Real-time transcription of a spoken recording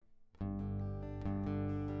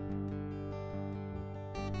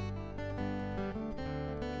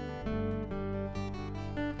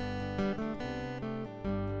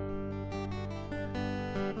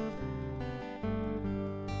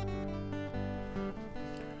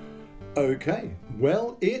Okay,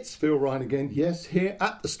 well, it's Phil Ryan again, yes, here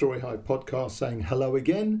at the Story Hive podcast saying hello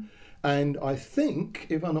again. And I think,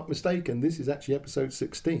 if I'm not mistaken, this is actually episode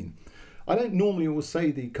 16. I don't normally always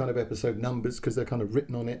say the kind of episode numbers because they're kind of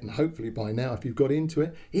written on it, and hopefully by now, if you've got into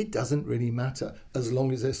it, it doesn't really matter as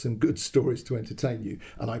long as there's some good stories to entertain you.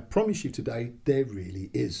 And I promise you today, there really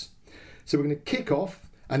is. So we're going to kick off,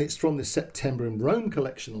 and it's from the September in Rome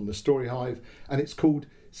collection on the Story Hive, and it's called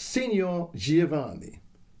Signor Giovanni.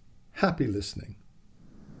 Happy listening.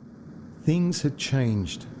 Things had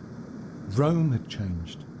changed. Rome had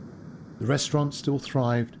changed. The restaurant still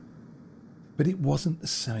thrived, but it wasn't the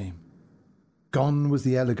same. Gone was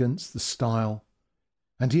the elegance, the style,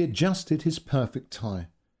 and he adjusted his perfect tie.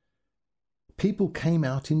 People came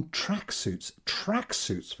out in tracksuits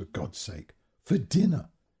for God's sake, for dinner.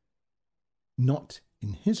 Not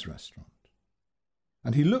in his restaurant.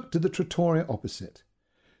 And he looked to the trattoria opposite.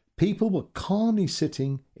 People were calmly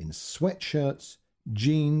sitting in sweatshirts,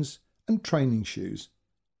 jeans and training shoes,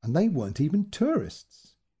 and they weren't even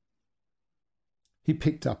tourists. He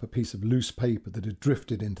picked up a piece of loose paper that had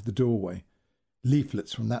drifted into the doorway,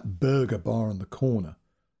 leaflets from that burger bar on the corner.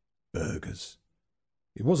 Burgers.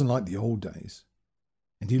 It wasn't like the old days.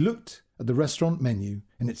 And he looked at the restaurant menu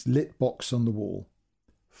in its lit box on the wall.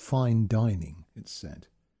 Fine dining, it said.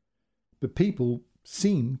 But people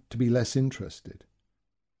seemed to be less interested.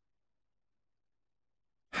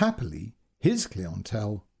 Happily, his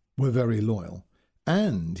clientele were very loyal,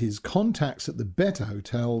 and his contacts at the better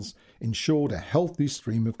hotels ensured a healthy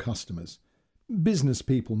stream of customers. Business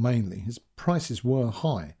people mainly. His prices were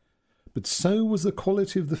high, but so was the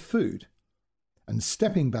quality of the food. And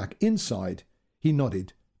stepping back inside, he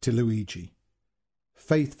nodded to Luigi.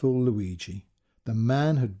 Faithful Luigi. The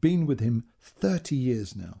man had been with him 30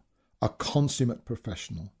 years now, a consummate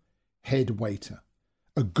professional, head waiter.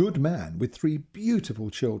 A good man with 3 beautiful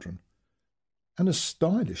children, and a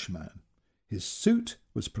stylish man. His suit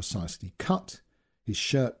was precisely cut, his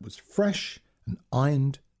shirt was fresh and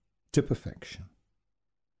ironed to perfection.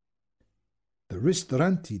 The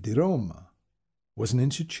Ristoranti di Roma was an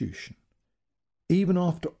institution, even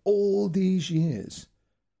after all these years.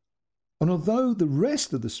 And although the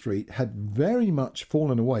rest of the street had very much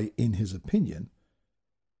fallen away in his opinion,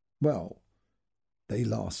 well, they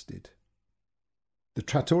lasted. The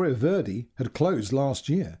Trattoria Verdi had closed last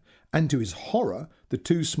year, and to his horror, the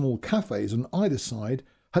 2 small cafes on either side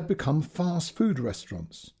had become fast food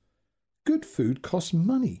restaurants. Good food costs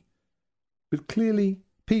money, but clearly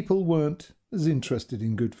people weren't as interested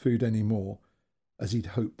in good food anymore as he'd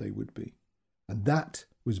hoped they would be, and that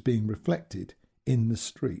was being reflected in the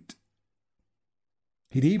street.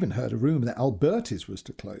 He'd even heard a rumour that Alberti's was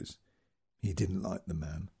to close. He didn't like the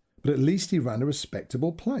man, but at least he ran a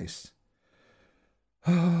respectable place.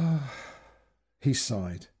 He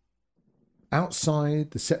sighed. Outside,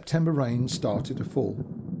 the September rain started to fall.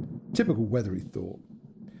 Typical weather, he thought.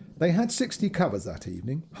 They had 60 covers that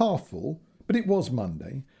evening, half full, but it was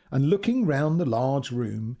Monday, and looking round the large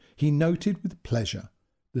room, he noted with pleasure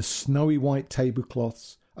the snowy white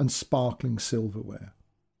tablecloths and sparkling silverware.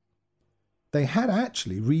 They had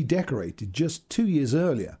actually redecorated just 2 years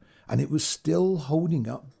earlier, and it was still holding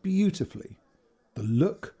up beautifully. The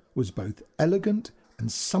look was both elegant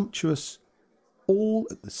and sumptuous, all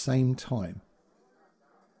at the same time.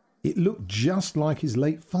 It looked just like his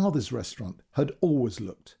late father's restaurant had always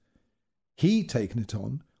looked. He'd taken it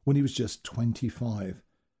on when he was just 25,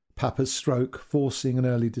 Papa's stroke forcing an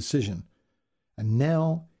early decision. And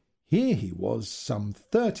now here he was some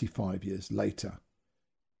 35 years later.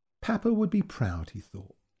 Papa would be proud, he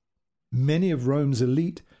thought. Many of Rome's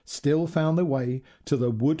elite still found their way to the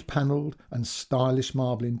wood-panelled and stylish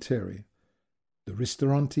marble interior. The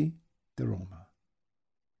Ristoranti di Roma.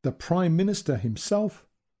 The Prime Minister himself,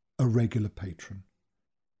 a regular patron.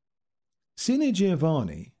 Signor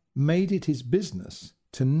Giovanni made it his business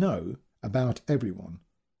to know about everyone.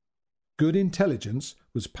 Good intelligence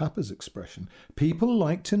was Papa's expression. People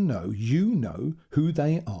like to know you know who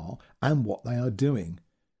they are and what they are doing.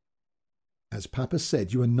 As Papa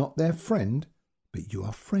said, you are not their friend, but you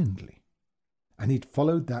are friendly. And he'd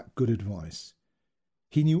followed that good advice.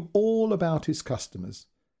 He knew all about his customers,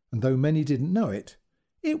 and though many didn't know it,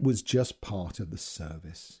 it was just part of the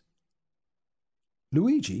service.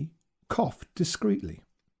 Luigi coughed discreetly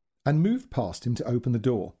and moved past him to open the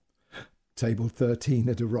door. Table 13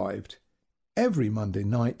 had arrived. Every Monday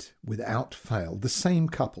night, without fail, the same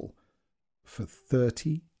couple, for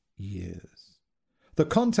 30 years. The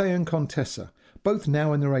Conte and Contessa, both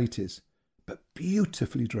now in their 80s, but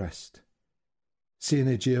beautifully dressed.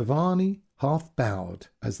 Signor Giovanni half bowed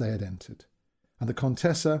as they had entered, and the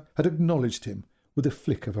Contessa had acknowledged him with a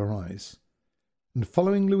flick of her eyes, and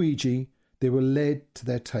following Luigi, they were led to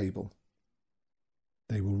their table.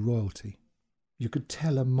 They were royalty. You could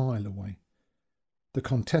tell a mile away. The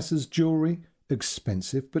Contessa's jewellery,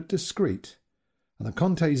 expensive but discreet, and the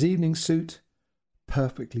Conte's evening suit,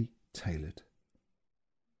 perfectly tailored.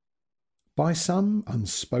 By some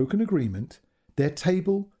unspoken agreement, their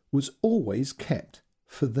table was always kept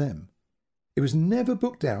for them. It was never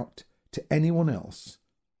booked out to anyone else.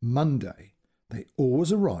 Monday, they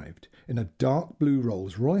always arrived in a dark blue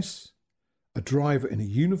Rolls-Royce, a driver in a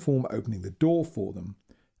uniform opening the door for them,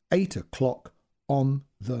 8 o'clock on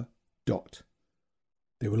the dot.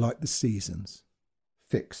 They were like the seasons,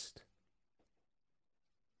 fixed.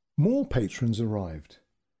 More patrons arrived,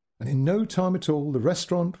 and in no time at all the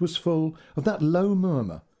restaurant was full of that low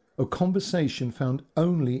murmur of conversation found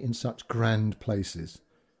only in such grand places.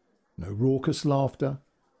 No raucous laughter,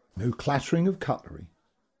 no clattering of cutlery.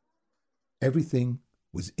 Everything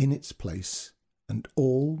was in its place, and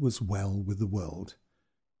all was well with the world,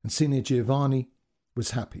 and Signor Giovanni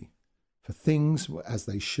was happy, for things were as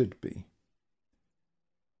they should be.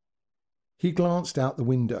 He glanced out the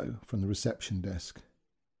window from the reception desk.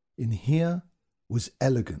 In here was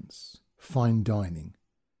elegance, fine dining.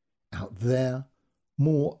 Out there,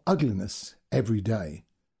 more ugliness every day,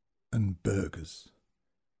 and burgers.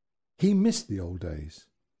 He missed the old days.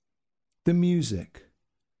 The music,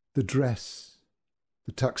 the dress,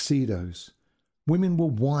 the tuxedos. Women were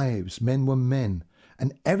wives, men were men,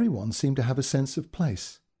 and everyone seemed to have a sense of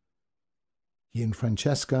place. He and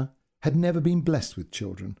Francesca had never been blessed with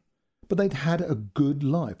children, but they'd had a good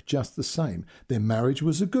life just the same. Their marriage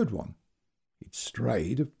was a good one. He'd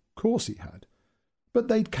strayed, of course he had, but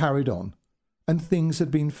they'd carried on, and things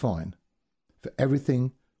had been fine, for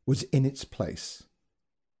everything was in its place,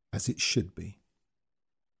 as it should be.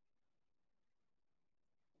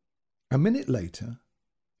 A minute later,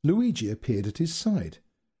 Luigi appeared at his side,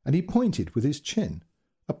 and he pointed with his chin,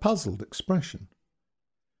 a puzzled expression.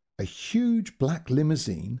 A huge black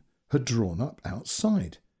limousine had drawn up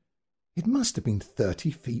outside. It must have been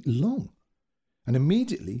 30 feet long, and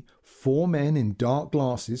immediately 4 men in dark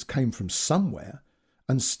glasses came from somewhere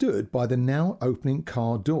and stood by the now opening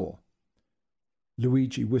car door.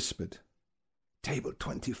 Luigi whispered, "Table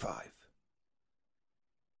 25."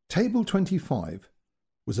 Table 25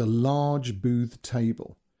 was a large booth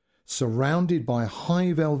table. Surrounded by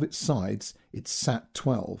high velvet sides, it sat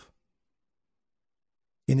 12.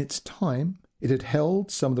 In its time, it had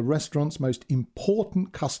held some of the restaurant's most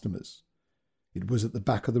important customers. It was at the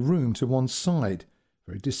back of the room to one side,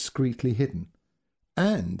 very discreetly hidden.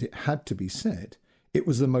 And, it had to be said, it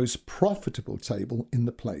was the most profitable table in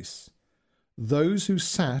the place. Those who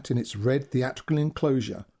sat in its red theatrical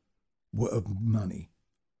enclosure were of money.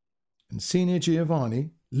 And Signor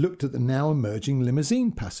Giovanni looked at the now emerging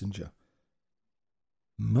limousine passenger.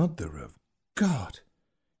 Mother of God!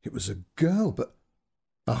 It was a girl, but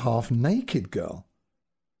a half-naked girl.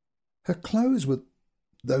 Her clothes were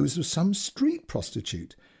those of some street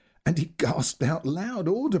prostitute, and he gasped out loud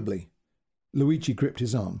audibly. Luigi gripped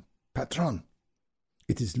his arm. "Patron,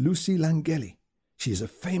 it is Lucy Langhelli. She is a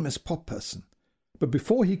famous pop person." But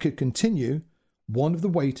before he could continue, one of the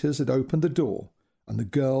waiters had opened the door, and the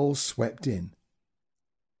girl swept in.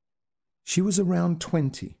 She was around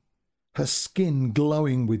 20, her skin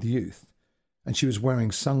glowing with youth, and she was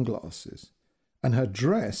wearing sunglasses, and her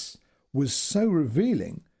dress was so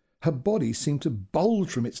revealing her body seemed to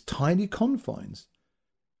bulge from its tiny confines.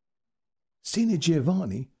 Signor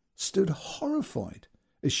Giovanni stood horrified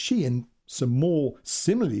as she and some more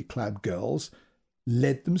similarly clad girls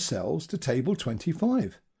led themselves to table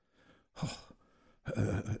 25.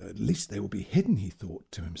 At least they will be hidden, he thought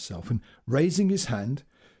to himself, and raising his hand,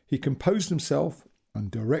 he composed himself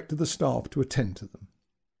and directed the staff to attend to them.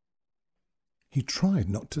 He tried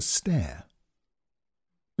not to stare,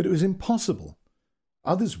 but it was impossible.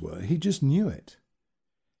 Others were, he just knew it.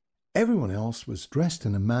 Everyone else was dressed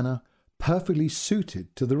in a manner perfectly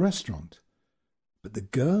suited to the restaurant, but the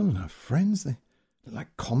girl and her friends, they looked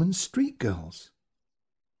like common street girls.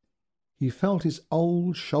 He felt his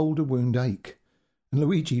old shoulder wound ache, and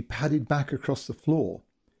Luigi padded back across the floor,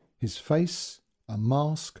 his face a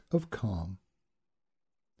mask of calm.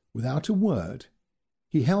 Without a word,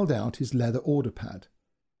 he held out his leather order pad.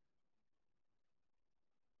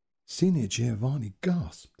 Signor Giovanni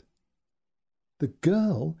gasped. The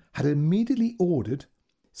girl had immediately ordered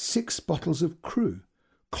 6 bottles of Cru,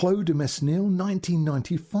 Clos de Mesnil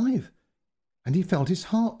 1995, and he felt his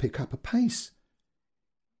heart pick up a pace.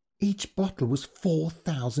 Each bottle was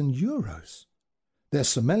 4,000 euros. Their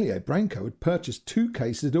sommelier, Branco, had purchased 2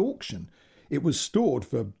 cases at auction. It was stored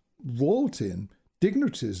for royalty and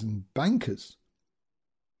dignitaries and bankers.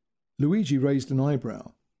 Luigi raised an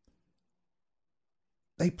eyebrow.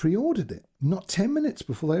 They pre-ordered it, not 10 minutes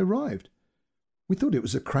before they arrived. We thought it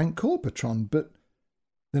was a crank call, patron, but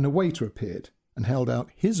then a waiter appeared and held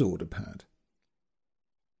out his order pad.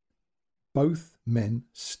 Both men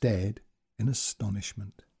stared in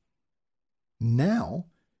astonishment. Now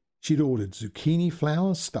she'd ordered zucchini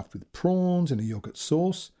flowers stuffed with prawns in a yoghurt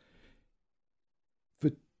sauce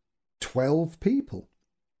for 12 people.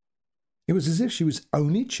 It was as if she was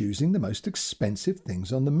only choosing the most expensive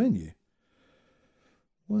things on the menu.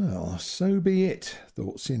 Well, so be it,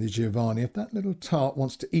 thought Signor Giovanni. If that little tart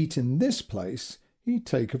wants to eat in this place, he'd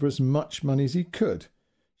take her for as much money as he could.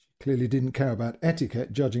 She clearly didn't care about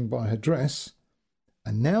etiquette, judging by her dress.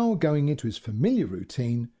 And now, going into his familiar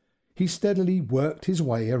routine, he steadily worked his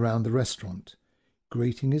way around the restaurant,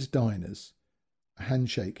 greeting his diners, a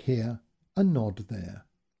handshake here, a nod there.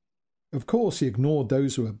 Of course, he ignored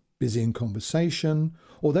those who were busy in conversation,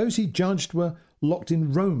 or those he judged were locked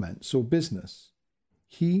in romance or business.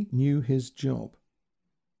 He knew his job.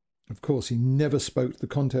 Of course, he never spoke to the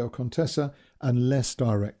Conte or Contessa unless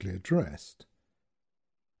directly addressed.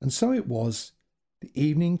 And so it was, the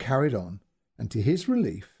evening carried on, and to his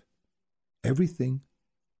relief, everything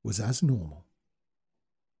was as normal.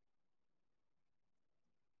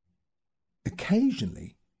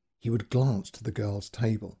 Occasionally, he would glance to the girls'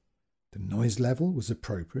 table. The noise level was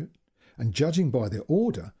appropriate, and judging by their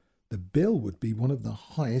order, the bill would be one of the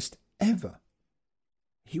highest ever.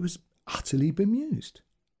 He was utterly bemused.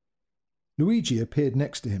 Luigi appeared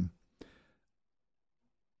next to him.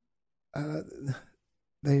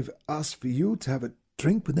 They've asked for you to have a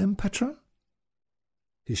drink with them, patron?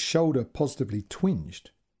 His shoulder positively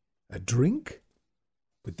twinged. A drink?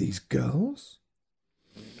 With these girls?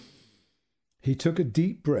 He took a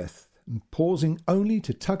deep breath, and pausing only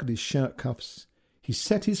to tug at his shirt cuffs, he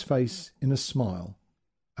set his face in a smile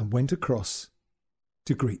and went across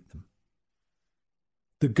to greet them.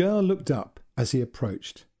 The girl looked up as he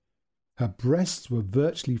approached. Her breasts were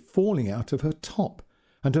virtually falling out of her top,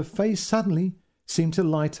 and her face suddenly seemed to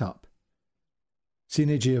light up.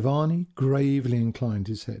 Signor Giovanni gravely inclined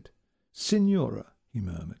his head. "Signora," he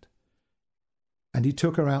murmured, and he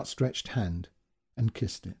took her outstretched hand and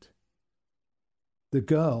kissed it. The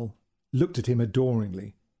girl looked at him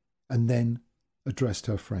adoringly, and then addressed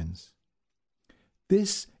her friends.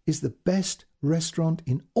 "This is the best restaurant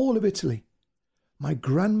in all of Italy. My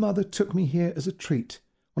grandmother took me here as a treat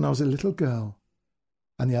when I was a little girl."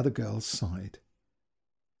 And the other girls sighed.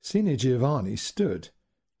 Signor Giovanni stood,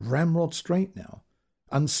 ramrod straight now,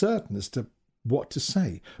 uncertain as to what to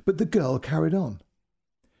say, but the girl carried on.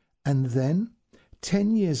 "And then,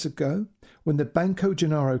 10 years ago, when the Banco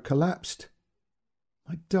Gennaro collapsed,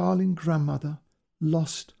 my darling grandmother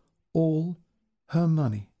lost all her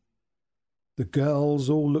money." The girls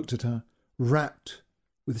all looked at her, rapt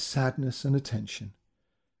with sadness and attention.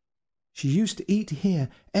 "She used to eat here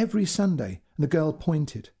every Sunday," and the girl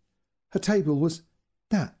pointed. "Her table was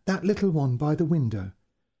that little one by the window.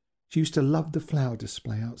 She used to love the flower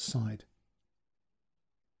display outside."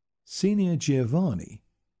 Signor Giovanni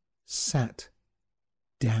sat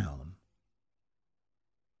down.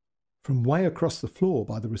 From way across the floor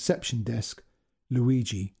by the reception desk,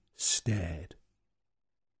 Luigi stared.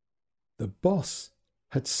 The boss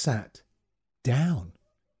had sat down.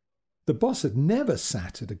 The boss had never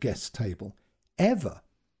sat at a guest table, ever.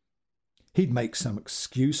 He'd make some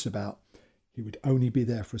excuse about he would only be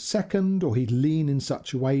there for a second, or he'd lean in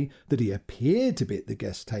such a way that he appeared to be at the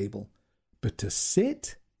guest table. But to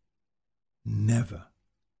sit? Never.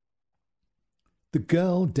 The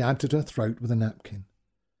girl dabbed at her throat with a napkin.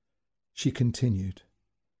 She continued.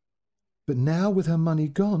 But now, with her money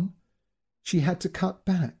gone, she had to cut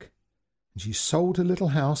back, and she sold her little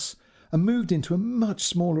house and moved into a much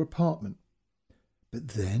smaller apartment. But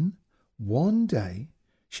then, one day,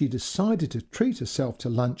 she decided to treat herself to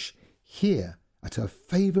lunch here at her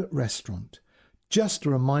favourite restaurant, just a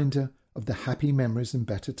reminder of the happy memories and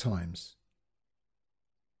better times.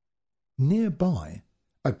 Nearby,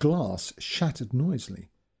 a glass shattered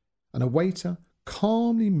noisily, and a waiter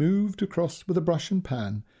calmly moved across with a brush and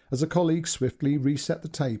pan as a colleague swiftly reset the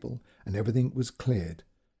table and everything was cleared.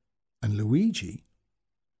 And Luigi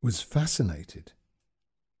was fascinated.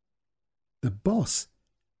 The boss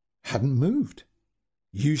hadn't moved.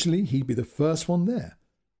 Usually he'd be the first one there.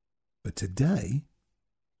 But today,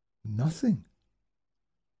 nothing.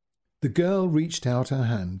 The girl reached out her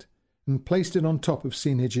hand and placed it on top of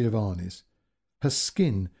Signor Giovanni's, her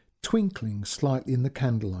skin twinkling slightly in the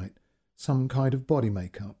candlelight, some kind of body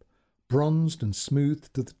makeup, bronzed and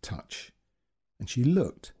smooth to the touch. And she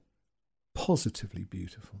looked positively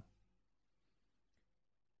beautiful.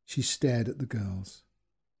 She stared at the girls.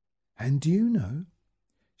 And do you know,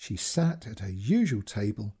 she sat at her usual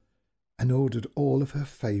table and ordered all of her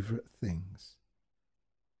favourite things.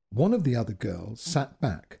 One of the other girls sat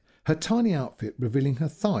back, her tiny outfit revealing her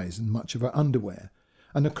thighs and much of her underwear,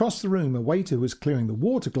 and across the room a waiter who was clearing the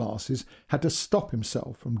water glasses had to stop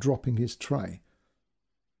himself from dropping his tray.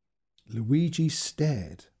 Luigi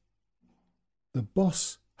stared. The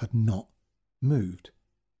boss had not moved.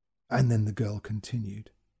 And then the girl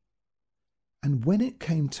continued. And when it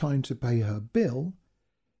came time to pay her bill,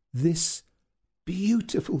 this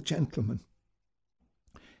beautiful gentleman,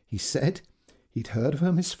 he said he'd heard of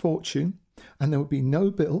her misfortune and there would be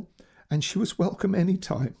no bill and she was welcome any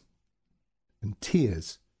time. And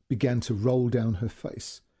tears began to roll down her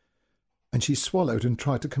face, and she swallowed and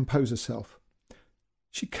tried to compose herself.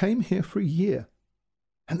 She came here for a year,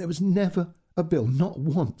 and there was never a bill, not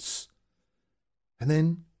once. And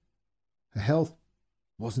then her health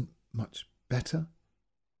wasn't much better,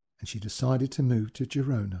 and she decided to move to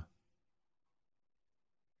Girona.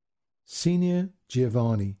 Signor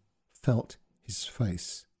Giovanni felt his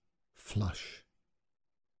face flush.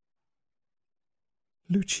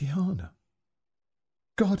 Luciana.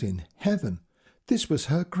 God in heaven, this was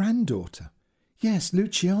her granddaughter. Yes,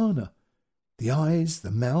 Luciana. The eyes,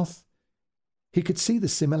 the mouth. He could see the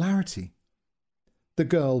similarity. The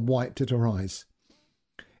girl wiped at her eyes.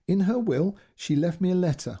 In her will, she left me a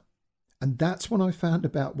letter, and that's when I found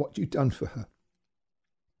about what you'd done for her.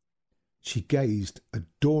 She gazed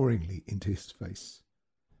adoringly into his face.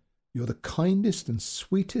 You're the kindest and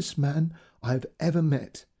sweetest man I have ever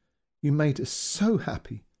met. You made us so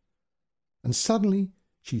happy. And suddenly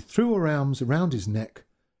she threw her arms around his neck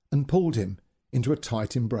and pulled him into a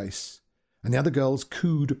tight embrace, and the other girls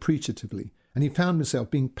cooed appreciatively, and he found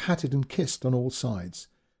himself being patted and kissed on all sides.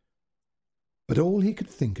 But all he could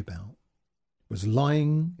think about was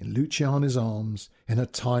lying in Luciana's arms in her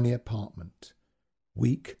tiny apartment,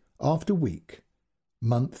 week after week,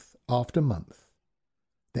 month after month,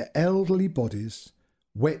 their elderly bodies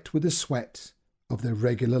wet with the sweat of their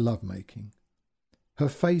regular lovemaking, her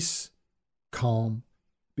face calm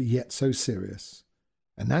but yet so serious,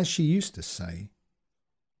 and as she used to say,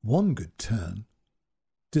 one good turn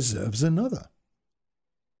deserves another.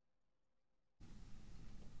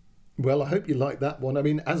 Well, I hope you like that one. I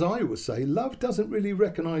mean, as I always say, love doesn't really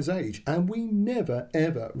recognise age, and we never,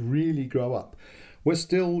 ever really grow up. We're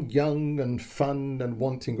still young and fun and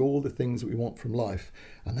wanting all the things that we want from life,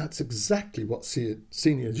 and that's exactly what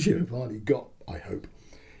Signor Giovanni got, I hope.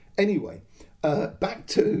 Anyway, back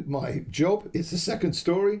to my job. It's the second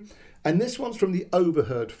story, and this one's from the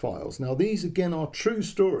Overheard Files. Now, these, again, are true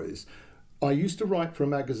stories. I used to write for a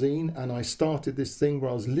magazine, and I started this thing where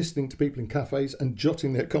I was listening to people in cafes and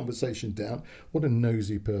jotting their conversation down. What a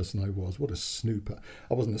nosy person I was. What a snooper.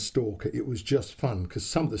 I wasn't a stalker. It was just fun because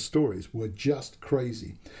some of the stories were just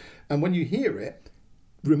crazy. And when you hear it,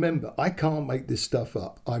 remember, I can't make this stuff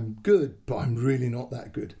up. I'm good, but I'm really not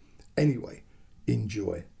that good. Anyway,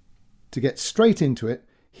 enjoy. To get straight into it,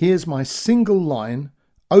 here's my single line,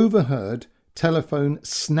 overheard telephone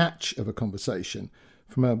snatch of a conversation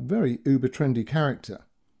from a very uber-trendy character.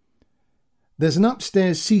 There's an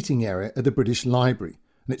upstairs seating area at the British Library,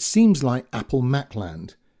 and it seems like Apple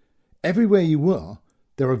Macland. Everywhere you are,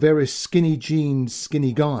 there are various skinny jeans,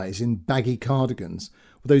 skinny guys in baggy cardigans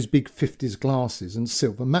with those big 50s glasses and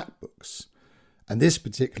silver MacBooks. And this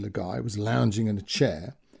particular guy was lounging in a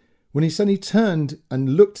chair when he suddenly turned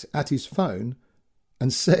and looked at his phone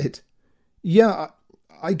and said, "Yeah,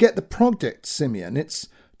 I get the project, Simeon. It's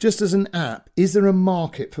just as an app. Is there a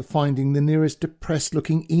market for finding the nearest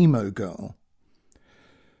depressed-looking emo girl?"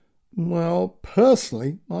 Well,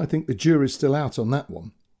 personally, I think the jury's still out on that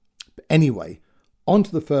one. But anyway, on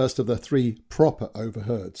to the first of the three proper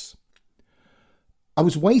overheards. I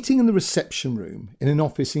was waiting in the reception room in an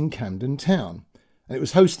office in Camden Town, and it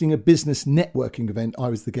was hosting a business networking event I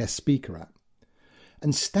was the guest speaker at.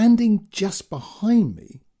 And standing just behind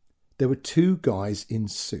me, there were two guys in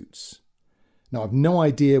suits. Now, I've no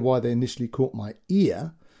idea why they initially caught my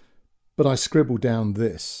ear, but I scribbled down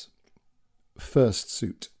this. First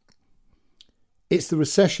suit. It's the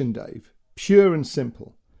recession, Dave. Pure and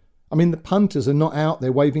simple. I mean, the punters are not out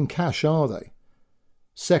there waving cash, are they?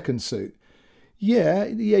 Second suit. Yeah,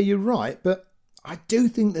 you're right, but I do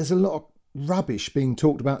think there's a lot of rubbish being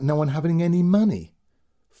talked about no one having any money.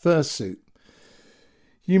 First suit.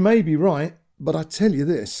 You may be right, but I tell you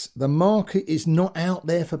this, the market is not out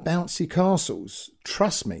there for bouncy castles.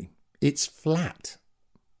 Trust me, it's flat.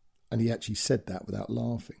 And he actually said that without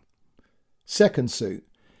laughing. Second suit.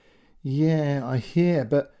 Yeah, I hear,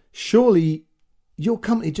 but Surely your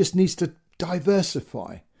company just needs to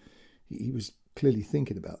diversify. He was clearly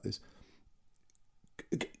thinking about this.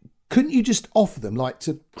 Couldn't you just offer them, like,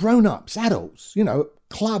 to grown-ups, adults,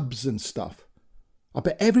 clubs and stuff? I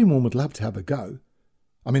bet everyone would love to have a go.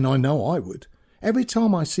 I mean, I know I would. Every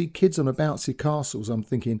time I see kids on a bouncy castles, I'm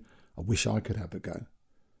thinking, I wish I could have a go.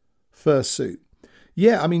 Fursuit.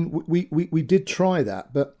 Yeah, I mean, we did try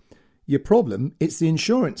that, but your problem, it's the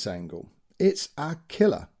insurance angle. It's a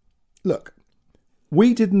killer. Look,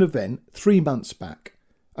 we did an event 3 months back,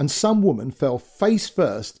 and some woman fell face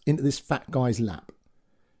first into this fat guy's lap.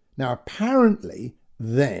 Now, apparently,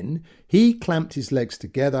 then, he clamped his legs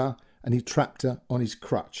together and he trapped her on his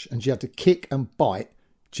crutch, and she had to kick and bite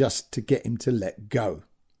just to get him to let go.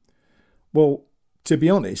 Well, to be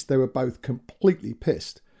honest, they were both completely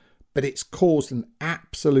pissed, but it's caused an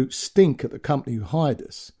absolute stink at the company who hired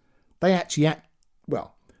us. They actually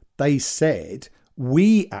they said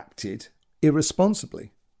we acted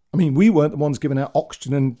irresponsibly. I mean, we weren't the ones giving out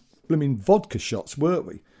oxygen and blooming vodka shots, were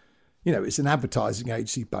we? It's an advertising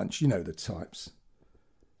agency bunch, the types.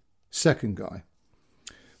 Second guy.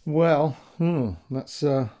 Well, that's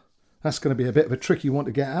going to be a bit of a tricky one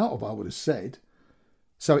to get out of, I would have said.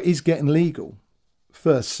 So it is getting legal.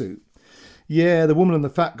 Fursuit. Yeah, the woman and the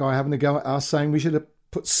fat guy having a go at us, saying we should have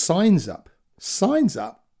put signs up. Signs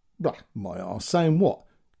up? My arse. Saying what?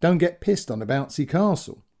 Don't get pissed on a bouncy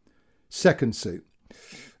castle. Second suit.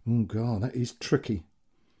 Oh, God, that is tricky.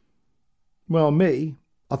 Well,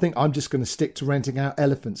 I think I'm just going to stick to renting out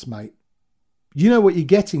elephants, mate. You know what you're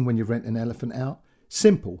getting when you rent an elephant out?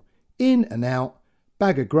 Simple. In and out,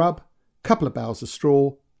 bag of grub, couple of bales of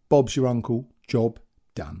straw, Bob's your uncle, job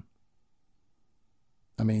done.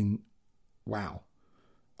 I mean, wow.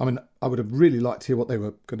 I mean, I would have really liked to hear what they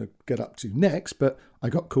were going to get up to next, but I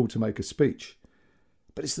got called to make a speech.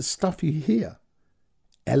 But it's the stuff you hear.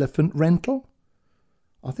 Elephant rental?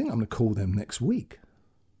 I think I'm going to call them next week.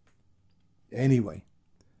 Anyway,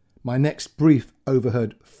 my next brief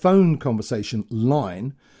overheard phone conversation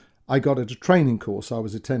line I got at a training course I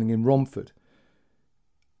was attending in Romford.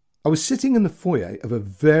 I was sitting in the foyer of a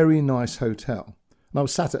very nice hotel, and I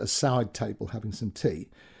was sat at a side table having some tea,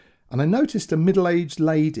 and I noticed a middle-aged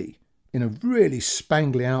lady in a really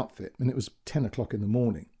spangly outfit, and it was 10 o'clock in the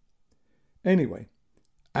morning. Anyway,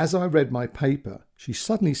 as I read my paper, she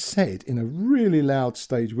suddenly said in a really loud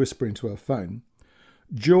stage whisper into her phone,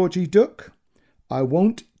 "Georgie Duck, I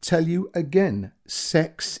won't tell you again,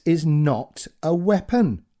 sex is not a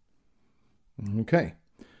weapon." Okay.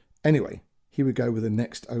 Anyway, here we go with the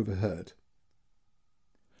next overheard.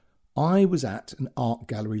 I was at an art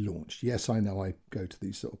gallery launch. Yes, I know I go to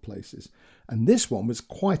these sort of places. And this one was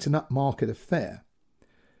quite an upmarket affair.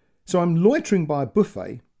 So I'm loitering by a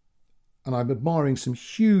buffet and I'm admiring some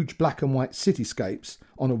huge black and white cityscapes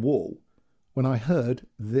on a wall when I heard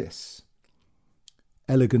this.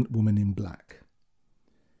 Elegant woman in black.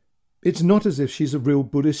 It's not as if she's a real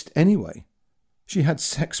Buddhist anyway. She had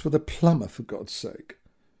sex with a plumber, for God's sake.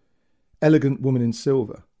 Elegant woman in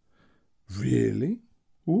silver. Really?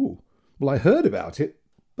 Ooh, well, I heard about it,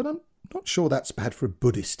 but I'm not sure that's bad for a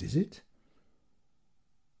Buddhist, is it?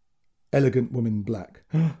 Elegant woman in black.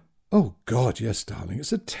 Oh, God, yes, darling.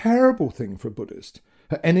 It's a terrible thing for a Buddhist.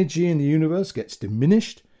 Her energy in the universe gets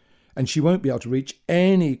diminished, and she won't be able to reach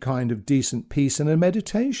any kind of decent peace in her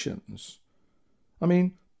meditations. I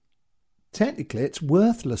mean, technically, it's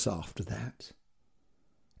worthless after that.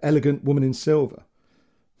 Elegant woman in silver.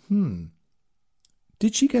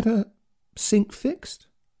 Did she get her sink fixed?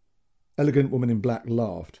 Elegant woman in black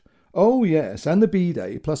laughed. Oh, yes, and the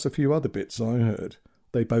bidet, plus a few other bits I heard.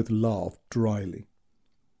 They both laughed dryly.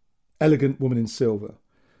 Elegant woman in silver.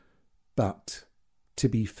 But, to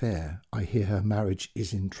be fair, I hear her marriage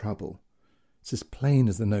is in trouble. It's as plain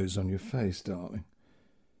as the nose on your face, darling.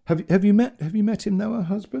 Have you met him now, her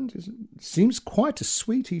husband? Seems quite a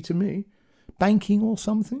sweetie to me. Banking or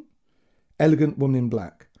something? Elegant woman in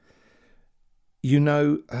black.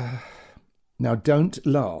 Now don't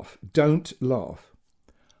laugh. Don't laugh.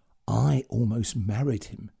 I almost married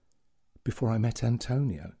him before I met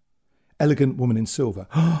Antonio. Elegant woman in silver.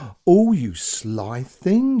 Oh, you sly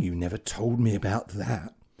thing. You never told me about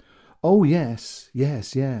that. Oh, yes.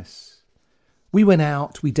 We went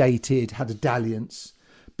out, we dated, had a dalliance.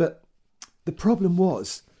 But the problem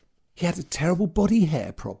was he had a terrible body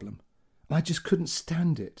hair problem. And I just couldn't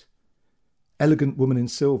stand it. Elegant woman in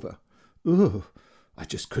silver. Ugh, I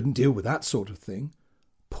just couldn't deal with that sort of thing.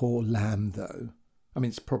 Poor lamb, though. I mean,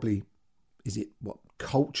 it's probably,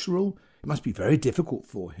 cultural? It must be very difficult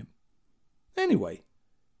for him. Anyway,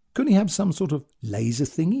 couldn't he have some sort of laser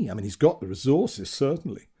thingy? I mean, he's got the resources,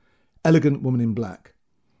 certainly. Elegant woman in black.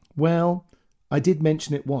 Well, I did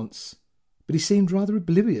mention it once, but he seemed rather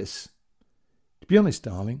oblivious. To be honest,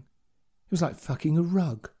 darling, it was like fucking a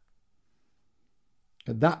rug.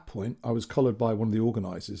 At that point, I was collared by one of the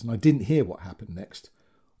organisers and I didn't hear what happened next,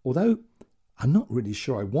 although I'm not really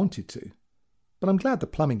sure I wanted to, but I'm glad the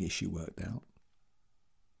plumbing issue worked out.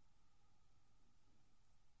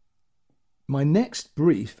 My next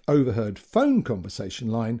brief overheard phone conversation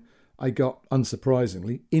line I got,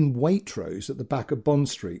 unsurprisingly, in Waitrose at the back of Bond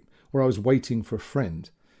Street, where I was waiting for a friend.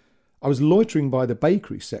 I was loitering by the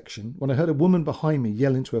bakery section when I heard a woman behind me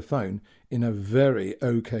yell into her phone in a very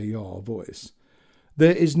OKR voice.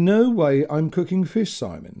 "There is no way I'm cooking fish,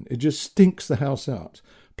 Simon. It just stinks the house out.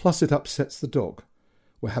 Plus it upsets the dog.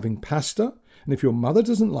 We're having pasta, and if your mother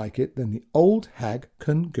doesn't like it, then the old hag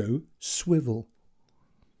can go swivel."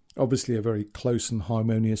 Obviously a very close and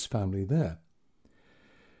harmonious family there.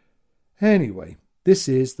 Anyway, this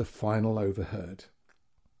is the final overheard.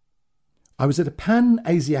 I was at a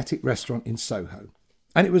Pan-Asiatic restaurant in Soho,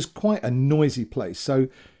 and it was quite a noisy place, so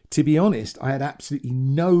to be honest, I had absolutely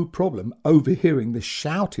no problem overhearing the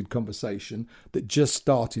shouted conversation that just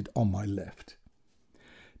started on my left.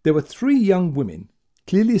 There were 3 young women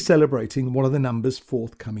clearly celebrating one of the number's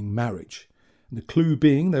forthcoming marriage, and the clue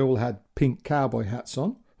being they all had pink cowboy hats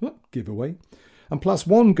on, giveaway, and plus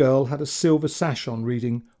one girl had a silver sash on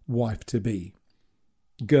reading wife-to-be.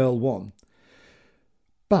 Girl 1.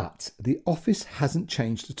 But the office hasn't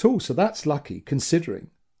changed at all, so that's lucky, considering.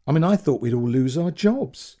 I mean, I thought we'd all lose our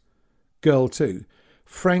jobs. Girl 2.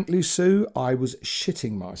 Frankly, Sue, I was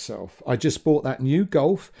shitting myself. I just bought that new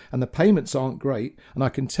Golf and the payments aren't great, and I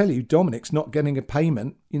can tell you Dominic's not getting a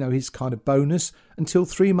payment, his kind of bonus, until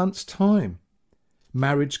 3 months' time.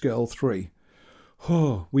 Marriage Girl 3.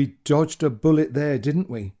 Oh, we dodged a bullet there, didn't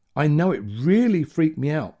we? I know, it really freaked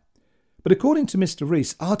me out. But according to Mr.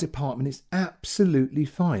 Reese, our department is absolutely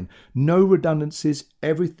fine. No redundancies,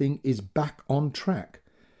 everything is back on track.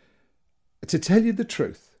 To tell you the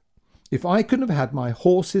truth, if I couldn't have had my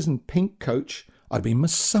horses and pink coach, I'd been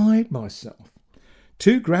beside myself.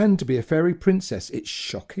 $2,000 to be a fairy princess, it's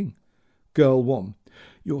shocking. Girl 1.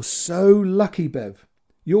 You're so lucky, Bev.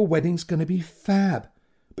 Your wedding's going to be fab.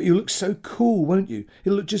 But you'll look so cool, won't you?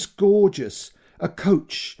 It'll look just gorgeous. A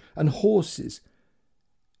coach and horses.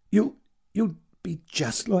 You'll be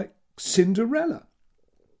just like Cinderella.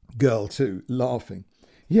 Girl 2, laughing.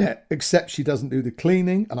 Yeah, except she doesn't do the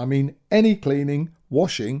cleaning, and I mean any cleaning,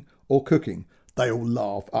 washing or cooking. They all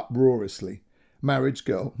laugh uproariously. Marriage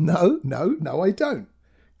Girl. No, I don't.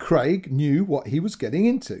 Craig knew what he was getting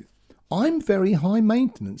into. I'm very high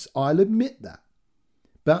maintenance, I'll admit that.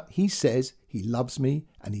 But he says he loves me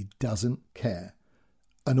and he doesn't care.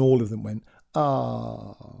 And all of them went,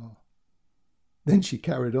 ah. Then she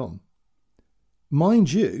carried on.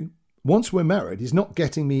 Mind you, once we're married, he's not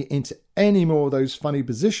getting me into any more of those funny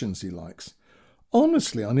positions he likes.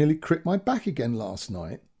 Honestly, I nearly cricked my back again last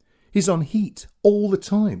night. He's on heat all the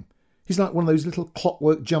time. He's like one of those little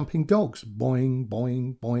clockwork jumping dogs. Boing,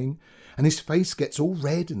 boing, boing. And his face gets all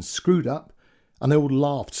red and screwed up. And they all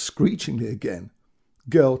laughed screechingly again.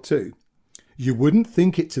 Girl 2. You wouldn't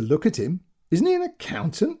think it to look at him. Isn't he an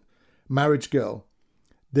accountant? Marriage Girl.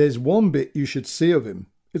 There's one bit you should see of him.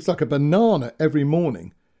 It's like a banana every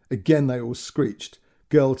morning. Again they all screeched.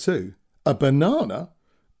 Girl 2. A banana?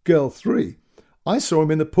 Girl 3. I saw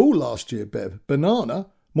him in the pool last year, Bev. Banana?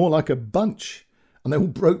 More like a bunch. And they all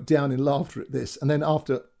broke down in laughter at this. And then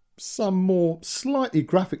after some more slightly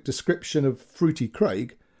graphic description of Fruity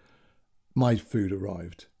Craig, my food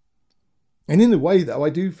arrived. And in a way, though, I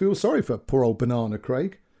do feel sorry for poor old Banana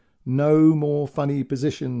Craig. No more funny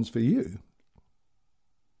positions for you.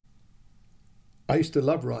 I used to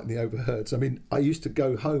love writing the overheards. I mean, I used to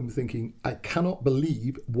go home thinking, I cannot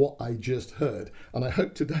believe what I just heard. And I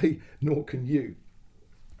hope today, nor can you.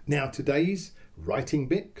 Now, today's writing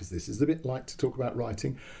bit, because this is the bit I like to talk about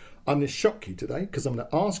writing, I'm going to shock you today because I'm going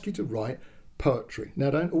to ask you to write poetry. Now,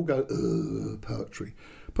 don't all go, ugh, poetry.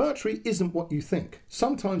 Poetry isn't what you think.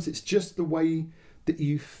 Sometimes it's just the way that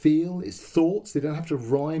you feel. It's thoughts. They don't have to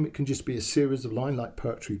rhyme. It can just be a series of lines like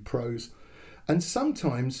poetry prose. And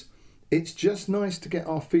sometimes it's just nice to get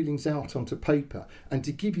our feelings out onto paper. And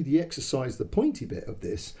to give you the exercise, the pointy bit of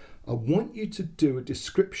this, I want you to do a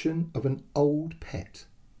description of an old pet.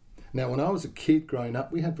 Now, when I was a kid growing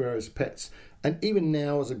up, we had various pets. And even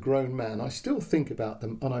now as a grown man, I still think about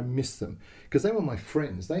them and I miss them because they were my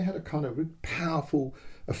friends. They had a kind of powerful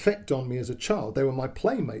effect on me as a child. They were my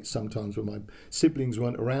playmates sometimes when my siblings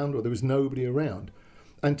weren't around or there was nobody around.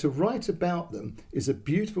 And to write about them is a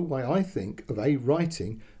beautiful way, I think, of A,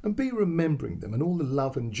 writing and B, remembering them and all the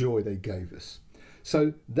love and joy they gave us.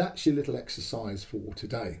 So that's your little exercise for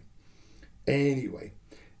today. Anyway,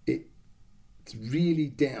 it's really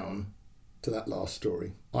down to that last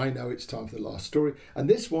story. I know it's time for the last story. And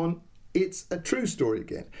this one, it's a true story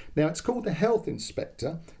again. Now, it's called The Health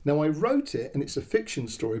Inspector. Now, I wrote it and it's a fiction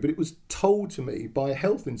story, but it was told to me by a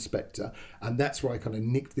health inspector. And that's where I kind of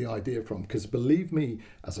nicked the idea from. Because believe me,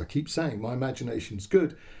 as I keep saying, my imagination's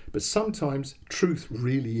good. But sometimes truth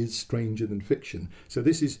really is stranger than fiction. So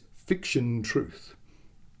this is fiction truth.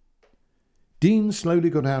 Dean slowly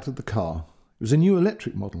got out of the car. It was a new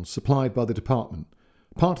electric model supplied by the department,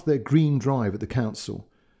 part of their green drive at the council.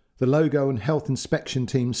 The logo and health inspection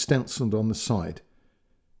team stencilled on the side.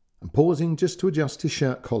 And pausing just to adjust his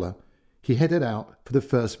shirt collar, he headed out for the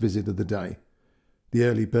first visit of the day. The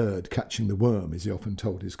early bird catching the worm, as he often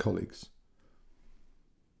told his colleagues.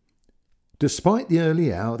 Despite the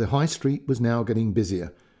early hour, the high street was now getting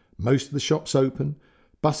busier. Most of the shops open,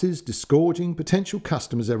 buses disgorging potential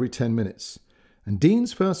customers every 10 minutes. And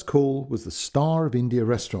Dean's first call was the Star of India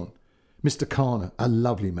restaurant. Mr. Khanna, a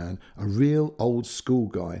lovely man, a real old school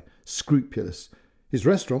guy, scrupulous. His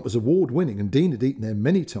restaurant was award-winning and Dean had eaten there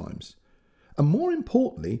many times. And more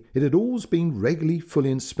importantly, it had always been regularly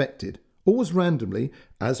fully inspected, always randomly,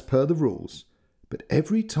 as per the rules. But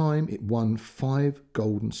every time it won 5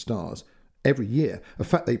 golden stars. Every year, a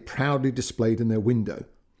fact they proudly displayed in their window.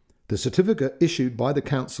 The certificate issued by the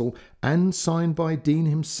council and signed by Dean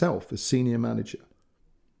himself as senior manager.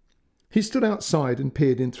 He stood outside and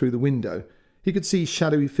peered in through the window. He could see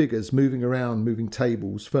shadowy figures moving around, moving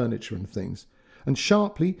tables, furniture and things. And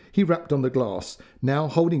sharply he rapped on the glass, now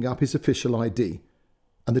holding up his official ID.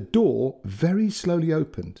 And the door very slowly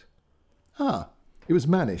opened. It was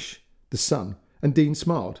Manish, the son, and Dean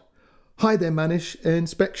smiled. "Hi there, Manish,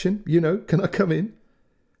 inspection, can I come in?"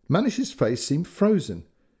 Manish's face seemed frozen.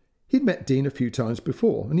 He'd met Dean a few times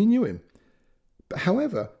before, and he knew him. But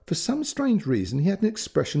however, for some strange reason, he had an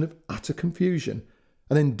expression of utter confusion.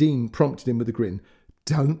 And then Dean prompted him with a grin.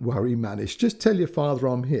 "Don't worry, Manish, just tell your father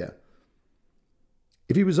I'm here."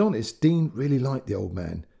 If he was honest, Dean really liked the old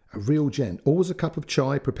man. A real gent, always a cup of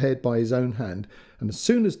chai prepared by his own hand, and as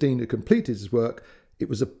soon as Dean had completed his work, it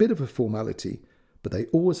was a bit of a formality, but they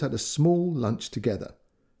always had a small lunch together.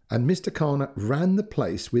 And Mr. Khanna ran the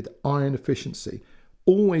place with iron efficiency,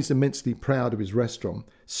 always immensely proud of his restaurant.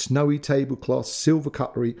 Snowy tablecloths, silver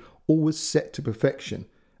cutlery, always set to perfection.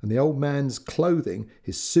 And the old man's clothing,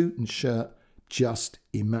 his suit and shirt, just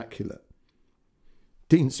immaculate.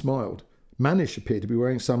 Dean smiled. Manish appeared to be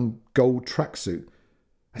wearing some gold tracksuit.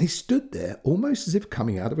 And he stood there almost as if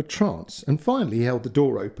coming out of a trance. And finally he held the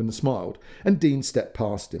door open and smiled. And Dean stepped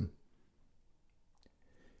past him.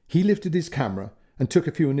 He lifted his camera and took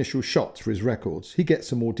a few initial shots for his records. He'd get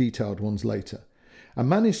some more detailed ones later. And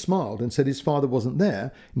Manish smiled and said his father wasn't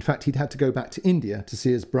there. In fact, he'd had to go back to India to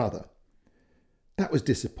see his brother. That was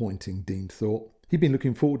disappointing, Dean thought. He'd been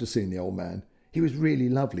looking forward to seeing the old man. He was really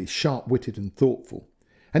lovely, sharp-witted and thoughtful.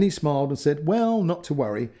 And he smiled and said, "Well, not to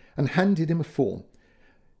worry," and handed him a form.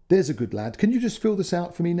 "There's a good lad. Can you just fill this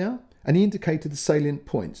out for me now?" And he indicated the salient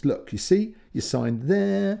points. "Look, you see, you signed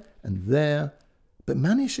there and there." But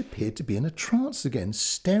Manish appeared to be in a trance again,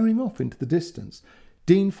 staring off into the distance.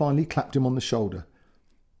 Dean finally clapped him on the shoulder.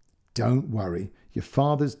 "Don't worry. Your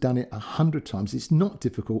father's done it 100 times. It's not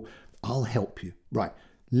difficult. I'll help you. Right,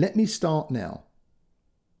 let me start now."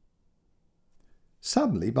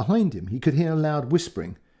 Suddenly, behind him, he could hear a loud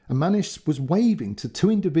whispering, and Manish was waving to 2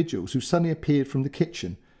 individuals who suddenly appeared from the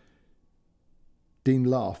kitchen. Dean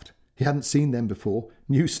laughed. He hadn't seen them before.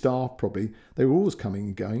 New staff, probably. They were always coming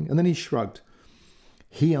and going. And then he shrugged.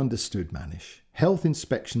 He understood Manish. Health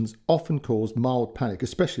inspections often caused mild panic,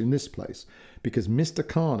 especially in this place, because Mr.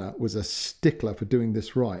 Khanna was a stickler for doing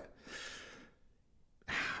this right.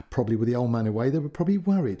 Probably with the old man away, they were probably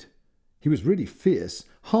worried. He was really fierce.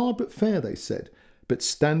 Hard but fair, they said. But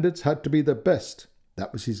standards had to be the best.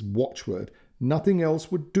 That was his watchword. Nothing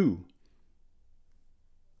else would do.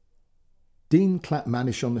 Dean clapped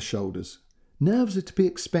Manish on the shoulders. Nerves are to be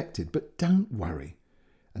expected, but don't worry.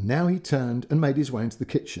 And now he turned and made his way into the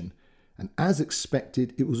kitchen. And as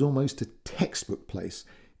expected, it was almost a textbook place.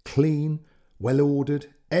 Clean, well-ordered,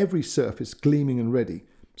 every surface gleaming and ready.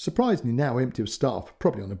 Surprisingly now empty of staff,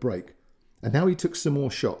 probably on a break. And now he took some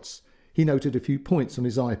more shots. He noted a few points on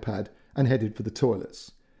his iPad and headed for the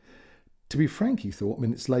toilets. To be frank, he thought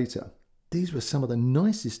minutes later, these were some of the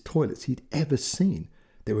nicest toilets he'd ever seen.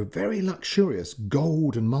 They were very luxurious,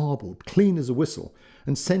 gold and marbled, clean as a whistle,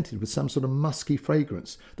 and scented with some sort of musky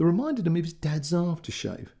fragrance that reminded him of his dad's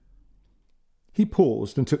aftershave. He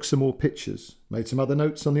paused and took some more pictures, made some other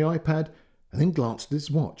notes on the iPad, and then glanced at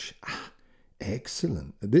his watch.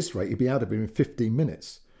 Excellent. At this rate, he'd be out of here in 15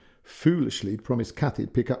 minutes. Foolishly, he'd promised Kathy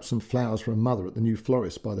to pick up some flowers for her mother at the new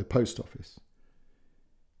florist by the post office.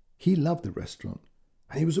 He loved the restaurant,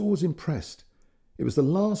 and he was always impressed. It was the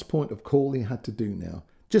last point of call he had to do now.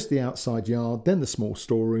 Just the outside yard, then the small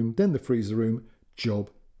storeroom, then the freezer room.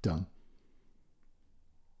 Job done.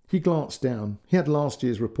 He glanced down. He had last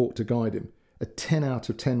year's report to guide him. A 10 out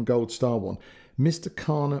of 10 gold star one. Mr.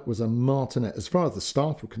 Karner was a martinet as far as the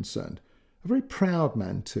staff were concerned. A very proud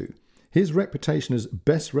man too. His reputation as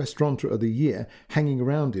best restaurateur of the year hanging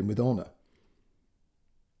around him with honour.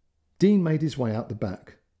 Dean made his way out the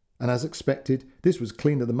back. And as expected, this was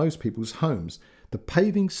cleaner than most people's homes. The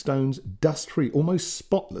paving stones dust-free, almost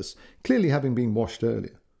spotless, clearly having been washed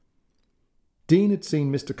earlier. Dean had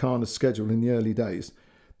seen Mr. Karner's schedule in the early days.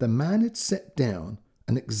 The man had set down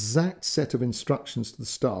an exact set of instructions to the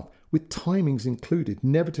staff, with timings included,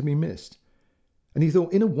 never to be missed. And he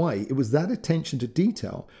thought, in a way, it was that attention to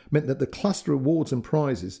detail meant that the cluster awards and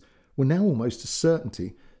prizes were now almost a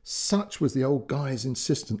certainty. Such was the old guy's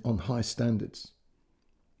insistence on high standards.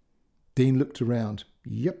 Dean looked around.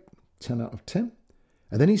 Yep, 10 out of 10.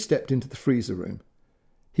 And then he stepped into the freezer room.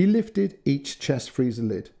 He lifted each chest freezer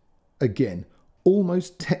lid. Again,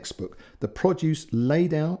 almost textbook, the produce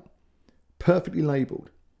laid out, perfectly labelled.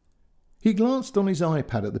 He glanced on his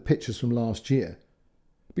iPad at the pictures from last year,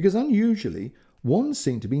 because unusually one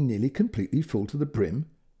seemed to be nearly completely full to the brim,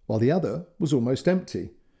 while the other was almost empty.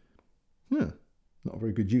 Not a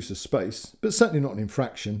very good use of space, but certainly not an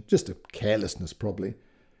infraction, just a carelessness probably.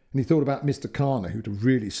 And he thought about Mr. Karner, who'd have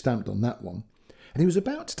really stamped on that one. And he was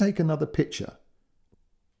about to take another picture.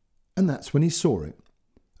 And that's when he saw it.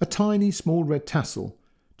 A tiny, small red tassel,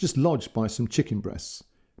 just lodged by some chicken breasts.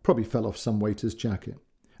 Probably fell off some waiter's jacket.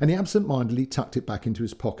 And he absent-mindedly tucked it back into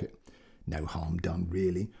his pocket. No harm done,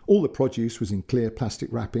 really. All the produce was in clear plastic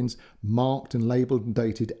wrappings, marked and labelled and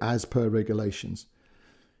dated as per regulations.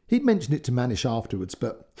 He'd mentioned it to Manish afterwards,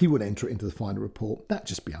 but he would enter it into the final report. That'd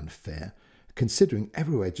just be unfair, considering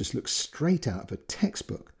everywhere just looked straight out of a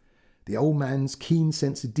textbook. The old man's keen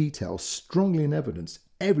sense of detail strongly in evidence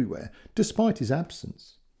everywhere, despite his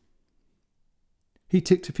absence. He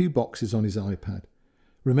ticked a few boxes on his iPad,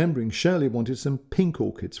 remembering Shirley wanted some pink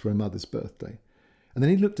orchids for her mother's birthday. And then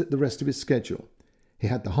he looked at the rest of his schedule. He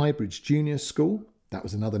had the Highbridge Junior School. That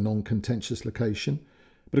was another non-contentious location.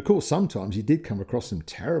 But of course, sometimes he did come across some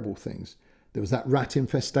terrible things. There was that rat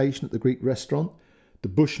infestation at the Greek restaurant, the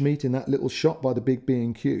bushmeat in that little shop by the big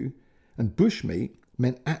B&Q. And bushmeat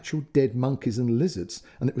meant actual dead monkeys and lizards,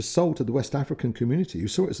 and it was sold to the West African community, who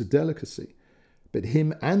saw it as a delicacy. But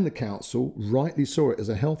him and the council rightly saw it as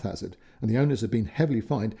a health hazard, and the owners had been heavily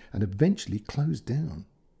fined and eventually closed down.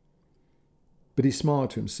 But he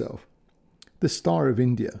smiled to himself. The Star of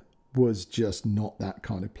India was just not that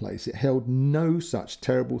kind of place. It held no such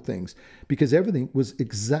terrible things, because everything was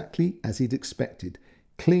exactly as he'd expected.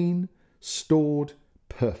 Clean, stored,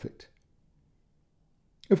 perfect.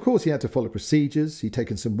 Of course, he had to follow procedures. He'd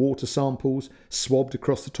taken some water samples, swabbed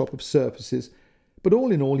across the top of surfaces. But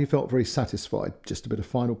all in all, he felt very satisfied. Just a bit of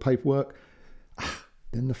final paperwork.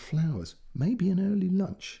 Then the flowers. Maybe an early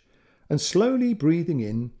lunch. And slowly breathing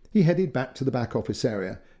in, he headed back to the back office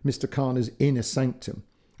area, Mr. Karner's inner sanctum.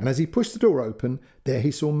 And as he pushed the door open, there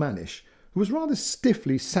he saw Manish, who was rather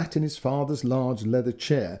stiffly sat in his father's large leather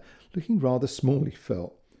chair, looking rather small, he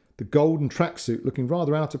felt. The golden tracksuit looking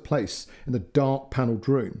rather out of place in the dark panelled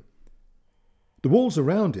room. The walls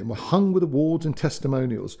around him were hung with awards and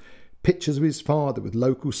testimonials, pictures of his father with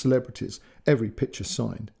local celebrities, every picture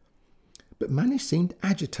signed. But Manish seemed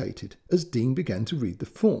agitated as Dean began to read the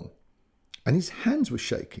form, and his hands were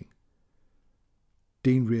shaking.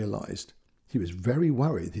 Dean realised he was very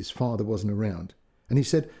worried his father wasn't around, and he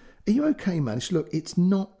said, "Are you okay, Manish? Look, it's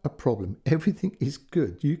not a problem. Everything is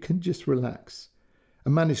good. You can just relax."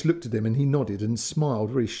 And Manish looked at him and he nodded and smiled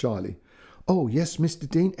very shyly. "Oh, yes, Mr.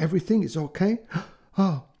 Dean, everything is okay?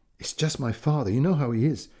 It's just my father. You know how he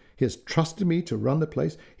is. He has trusted me to run the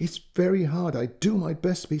place. It's very hard. I do my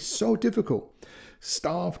best to be so difficult.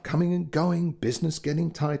 Staff coming and going, business getting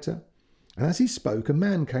tighter." And as he spoke, a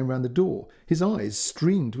man came round the door. His eyes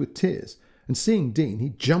streamed with tears. And seeing Dean, he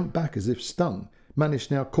jumped back as if stung. Manish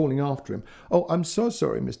now calling after him, "Oh, I'm so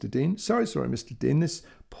sorry, Mr. Dean. Sorry, Mr. Dean. This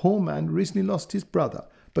poor man recently lost his brother.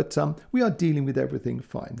 But we are dealing with everything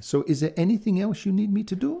fine. So is there anything else you need me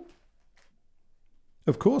to do?"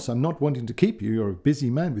 "Of course, I'm not wanting to keep you. You're a busy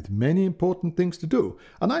man with many important things to do,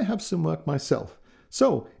 and I have some work myself.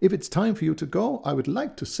 So if it's time for you to go, I would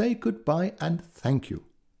like to say goodbye and thank you."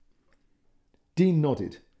 Dean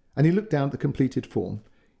nodded, and he looked down at the completed form.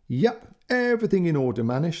 "Yep, everything in order,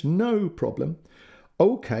 Manish. No problem.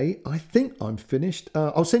 OK, I think I'm finished.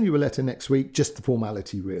 I'll send you a letter next week, just the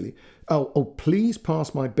formality, really. Oh, please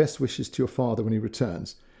pass my best wishes to your father when he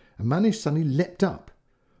returns. And Manish suddenly leapt up.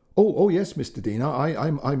 Oh, yes, Mr. Dean, I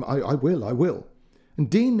will. And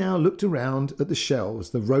Dean now looked around at the shelves,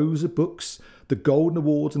 the rows of books, the golden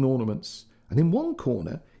awards and ornaments, and in one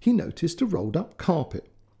corner he noticed a rolled-up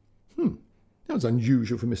carpet. That was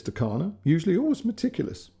unusual for Mr. Carner, usually always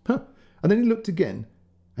meticulous. And then he looked again,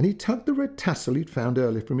 and he tugged the red tassel he'd found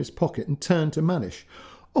earlier from his pocket and turned to Manish.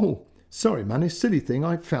 Oh, sorry, Manish, silly thing,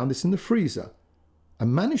 I found this in the freezer.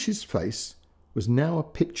 And Manish's face was now a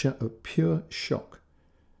picture of pure shock.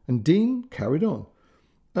 And Dean carried on.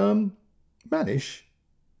 Manish,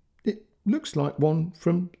 it looks like one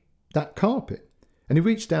from that carpet. And he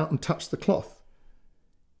reached out and touched the cloth.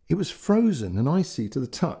 It was frozen and icy to the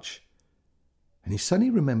touch. And he suddenly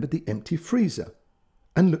remembered the empty freezer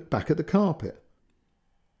and looked back at the carpet.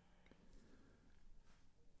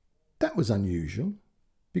 That was unusual,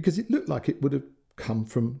 because it looked like it would have come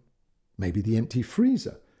from maybe the empty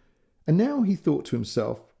freezer. And now he thought to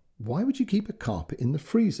himself, why would you keep a carpet in the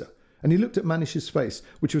freezer? And he looked at Manish's face,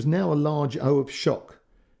 which was now a large O of shock.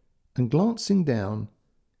 And glancing down,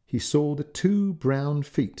 he saw the 2 brown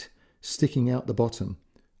feet sticking out the bottom,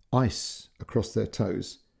 ice across their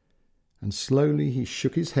toes. And slowly he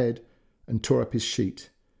shook his head and tore up his sheet.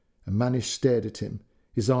 And Manish stared at him,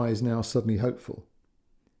 his eyes now suddenly hopeful.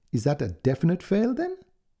 Is that a definite fail then?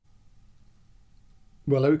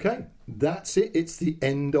 Well, OK, that's it. It's the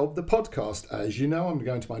end of the podcast. As you know, I'm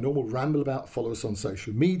going to my normal ramble about. Follow us on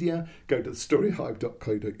social media. Go to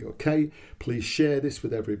thestoryhive.co.uk. Please share this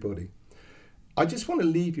with everybody. I just want to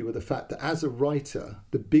leave you with the fact that as a writer,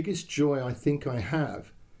 the biggest joy I think I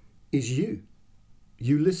have is you.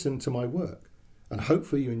 You listen to my work, and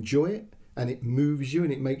hopefully you enjoy it, and it moves you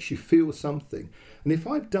and it makes you feel something. And if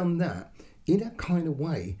I've done that in a kind of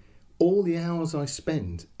way, all the hours I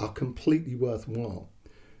spend are completely worthwhile.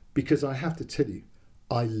 Because I have to tell you,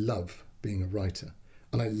 I love being a writer,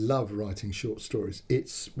 and I love writing short stories.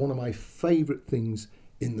 It's one of my favourite things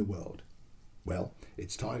in the world. Well,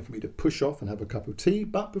 it's time for me to push off and have a cup of tea,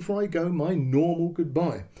 but before I go, my normal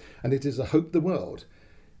goodbye. And it is I hope the world.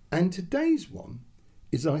 And today's one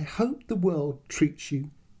is I hope the world treats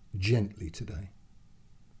you gently today.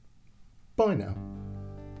 Bye now.